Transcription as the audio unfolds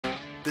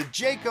The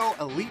JACO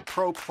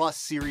EliteProPlus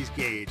series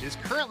gauge is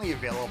currently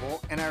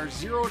available in our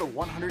 0 to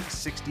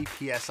 160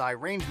 psi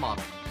range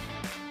model.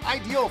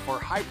 Ideal for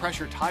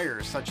high-pressure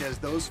tires such as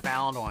those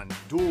found on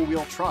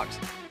dual-wheel trucks,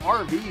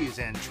 RVs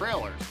and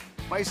trailers,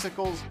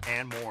 bicycles,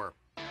 and more.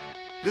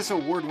 This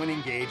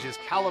award-winning gauge is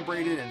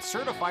calibrated and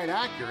certified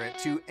accurate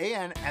to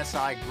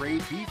ANSI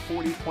grade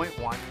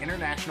B40.1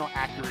 international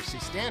accuracy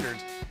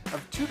standards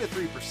of 2 to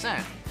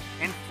 3%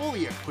 and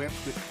fully equipped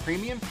with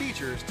premium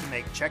features to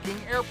make checking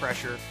air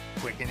pressure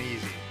quick and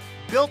easy.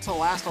 Built to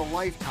last a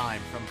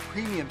lifetime from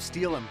premium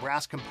steel and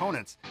brass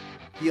components,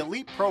 the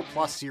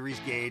EliteProPlus series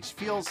gauge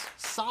feels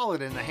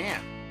solid in the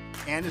hand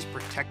and is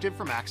protected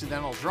from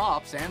accidental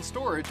drops and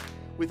storage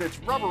with its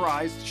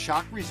rubberized,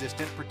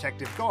 shock-resistant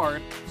protective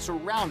guard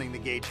surrounding the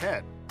gauge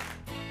head.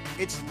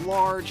 Its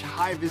large,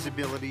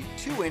 high-visibility,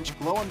 2-inch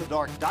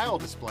glow-in-the-dark dial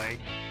display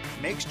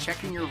makes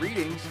checking your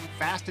readings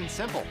fast and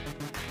simple,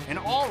 and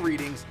all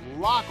readings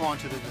lock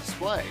onto the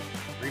display,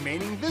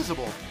 remaining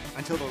visible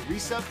until the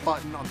reset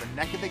button on the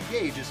neck of the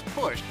gauge is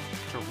pushed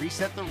to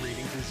reset the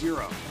reading to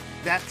 0.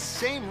 That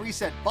same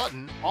reset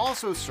button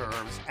also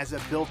serves as a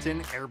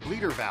built-in air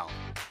bleeder valve,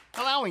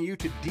 allowing you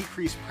to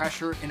decrease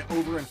pressure in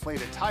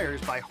overinflated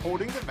tires by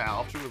holding the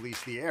valve to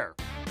release the air.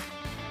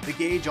 The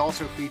gauge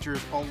also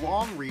features a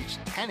long-reach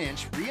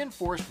 10-inch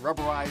reinforced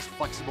rubberized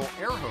flexible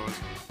air hose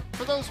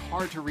for those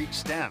hard-to-reach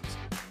stems.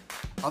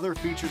 Other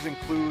features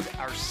include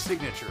our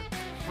signature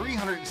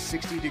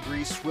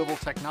 360-degree swivel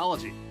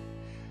technology,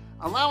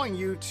 allowing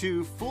you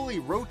to fully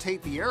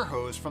rotate the air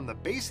hose from the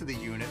base of the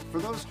unit for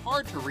those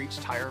hard-to-reach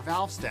tire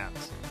valve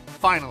stems.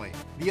 Finally,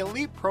 the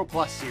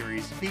EliteProPlus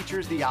series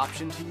features the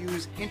option to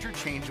use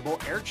interchangeable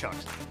air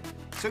chucks,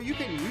 so you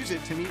can use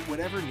it to meet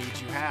whatever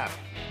needs you have.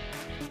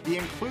 The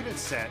included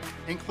set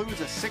includes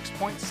a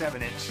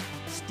 6.7-inch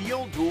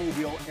steel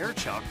dual-wheel air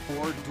chuck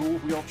for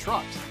dual-wheel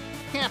trucks,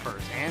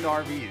 campers, and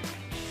RVs,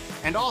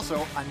 and also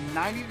a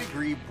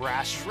 90-degree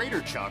brass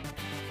Schrader chuck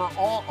for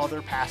all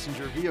other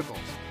passenger vehicles,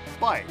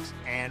 bikes,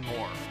 and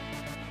more.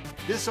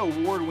 This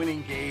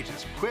award-winning gauge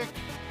is quick,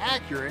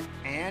 accurate,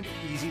 and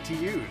easy to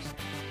use.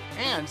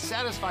 And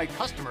satisfied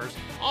customers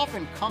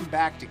often come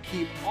back to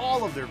keep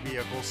all of their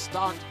vehicles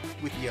stocked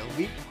with the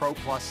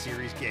EliteProPlus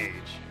series gauge.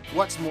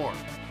 What's more,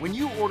 when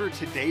you order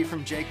today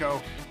from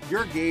JACO,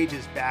 your gauge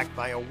is backed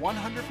by a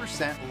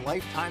 100%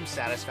 lifetime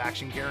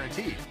satisfaction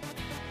guarantee,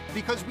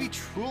 because we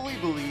truly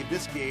believe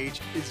this gauge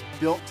is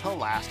built to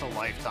last a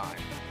lifetime.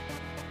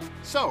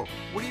 So,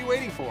 what are you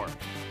waiting for?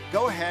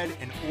 Go ahead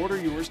and order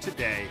yours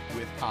today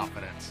with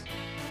confidence.